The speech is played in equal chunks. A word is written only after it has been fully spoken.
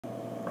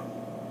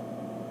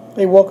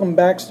Hey, welcome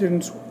back,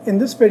 students. In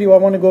this video I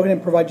want to go ahead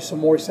and provide you some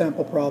more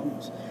sample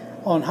problems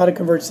on how to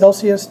convert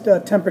Celsius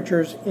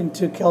temperatures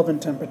into Kelvin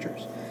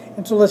temperatures.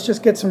 And so let's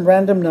just get some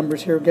random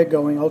numbers here, get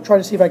going. I'll try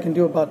to see if I can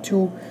do about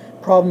 2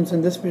 problems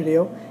in this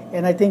video,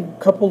 and I think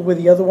coupled with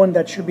the other one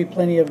that should be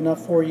plenty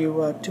enough for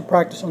you to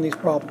practice on these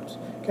problems.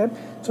 Okay,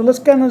 so let's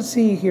kind of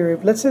see here.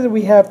 Let's say that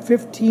we have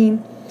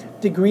 15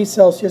 degrees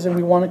Celsius and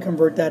we want to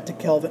convert that to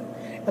Kelvin.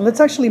 And let's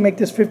actually make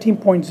this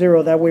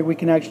 15.0, that way we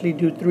can actually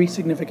do 3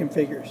 significant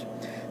figures.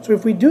 So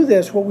if we do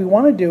this, what we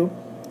want to do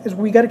is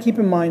we got to keep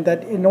in mind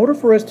that in order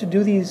for us to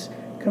do these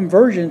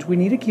conversions, we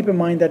need to keep in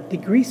mind that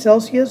degrees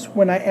Celsius,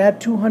 when I add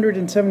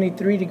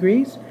 273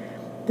 degrees,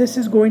 this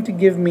is going to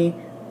give me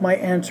my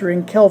answer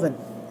in Kelvin,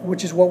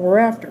 which is what we're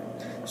after.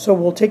 So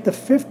we'll take the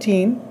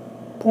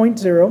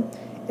 15.0,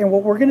 and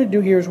what we're going to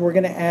do here is we're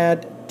going to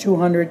add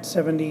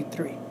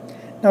 273.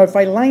 Now if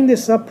I line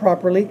this up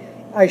properly,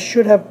 I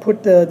should have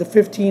put the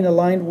 15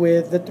 aligned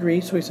with the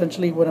 3, so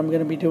essentially what I'm going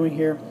to be doing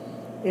here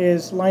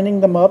is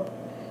lining them up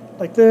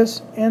like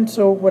this, and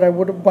so what I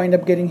would wind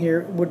up getting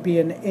here would be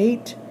an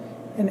 8,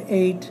 an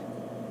 8,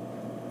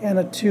 and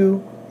a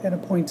 2, and a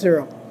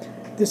 0.0.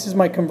 This is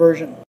my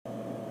conversion.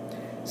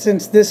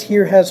 Since this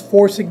here has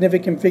 4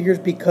 significant figures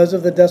because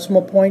of the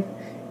decimal point,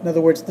 in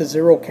other words the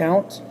 0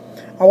 counts,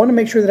 I want to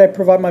make sure that I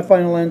provide my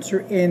final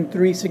answer in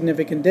 3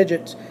 significant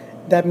digits.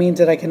 That means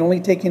that I can only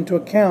take into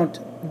account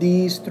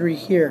these 3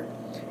 here.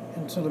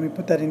 And so let me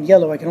put that in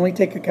yellow. I can only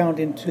take account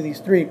into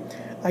these 3.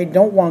 I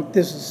don't want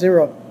this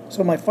 0.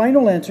 So my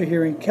final answer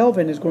here in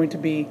Kelvin is going to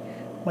be,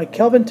 my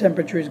Kelvin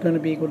temperature is going to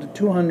be equal to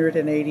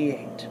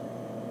 288.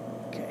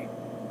 Okay.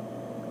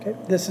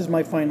 This is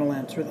my final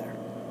answer there.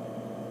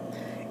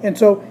 And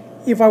so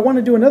if I want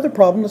to do another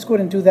problem, let's go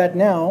ahead and do that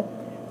now.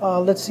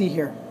 Let's see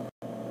here.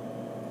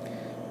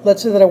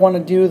 Let's say that I want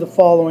to do the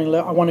following.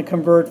 I want to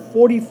convert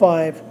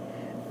 45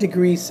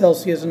 degrees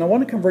Celsius, and I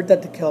want to convert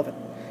that to Kelvin.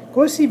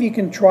 Go ahead and see if you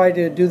can try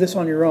to do this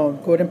on your own.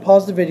 Go ahead and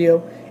pause the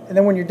video, and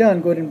then when you're done,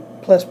 go ahead and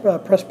press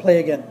play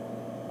again.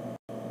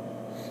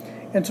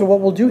 And so what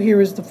we'll do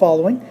here is the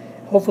following.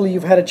 Hopefully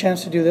you've had a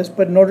chance to do this,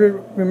 but in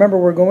order, remember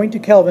we're going to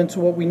Kelvin,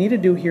 so what we need to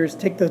do here is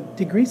take the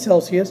degrees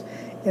Celsius,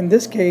 in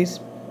this case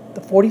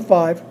the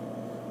 45,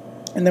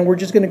 and then we're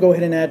just going to go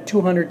ahead and add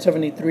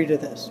 273 to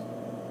this.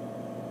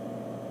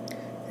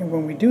 And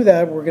when we do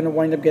that, we're going to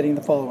wind up getting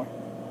the following.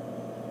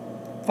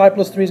 5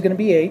 plus 3 is going to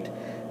be 8.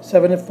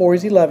 7 and 4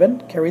 is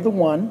 11. Carry the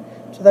 1.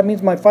 So that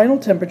means my final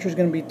temperature is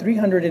going to be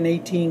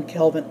 318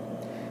 Kelvin.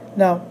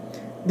 Now,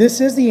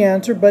 this is the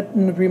answer, but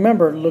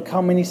remember, look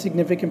how many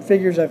significant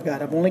figures I've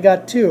got. I've only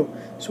got 2.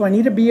 So I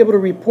need to be able to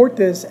report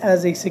this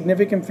as a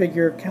significant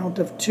figure count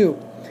of 2.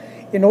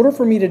 In order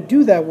for me to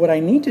do that, what I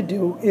need to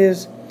do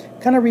is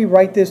kind of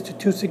rewrite this to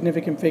 2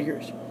 significant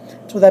figures.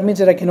 So that means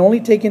that I can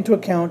only take into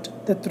account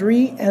the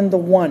 3 and the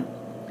 1.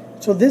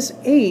 So this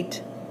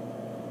 8,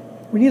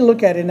 we need to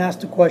look at it and ask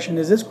the question,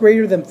 is this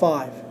greater than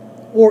 5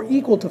 or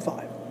equal to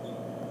 5?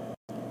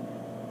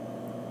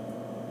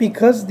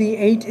 Because the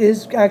 8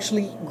 is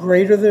actually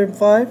greater than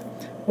 5,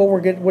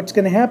 what's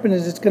going to happen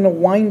is it's going to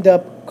wind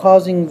up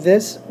causing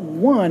this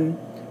 1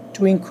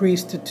 to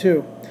increase to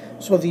 2.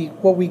 So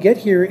what we get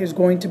here is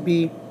going to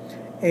be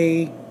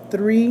a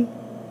 3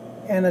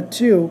 and a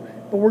 2,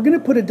 but we're going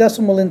to put a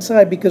decimal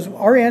inside because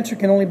our answer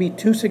can only be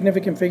 2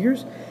 significant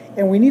figures.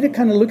 And we need to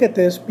kind of look at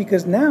this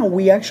because now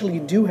we actually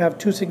do have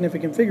 2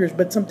 significant figures,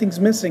 but something's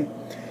missing.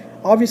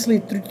 Obviously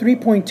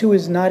 3.2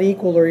 is not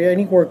equal or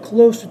anywhere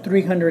close to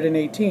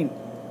 318.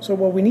 So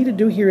what we need to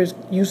do here is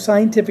use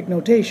scientific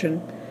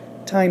notation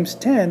times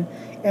 10,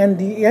 and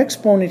the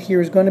exponent here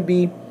is going to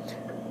be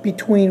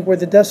between where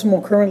the decimal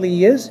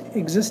currently is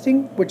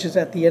existing, which is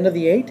at the end of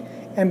the 8,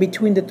 and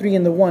between the 3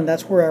 and the 1.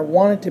 That's where I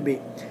want it to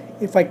be.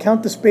 If I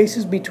count the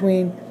spaces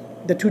between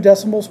the 2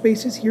 decimal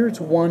spaces here, it's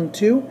 1,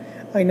 2.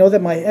 I know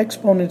that my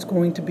exponent is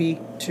going to be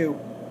 2.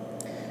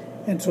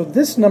 And so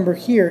this number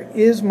here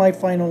is my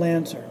final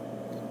answer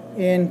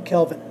in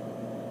Kelvin.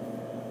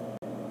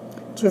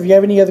 So if you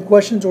have any other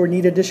questions or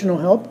need additional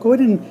help, go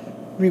ahead and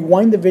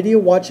rewind the video,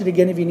 watch it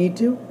again if you need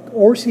to,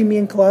 or see me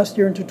in class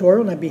during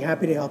tutorial and I'd be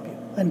happy to help you.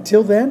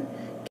 Until then,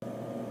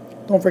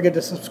 don't forget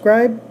to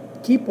subscribe,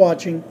 keep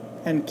watching,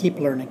 and keep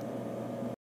learning.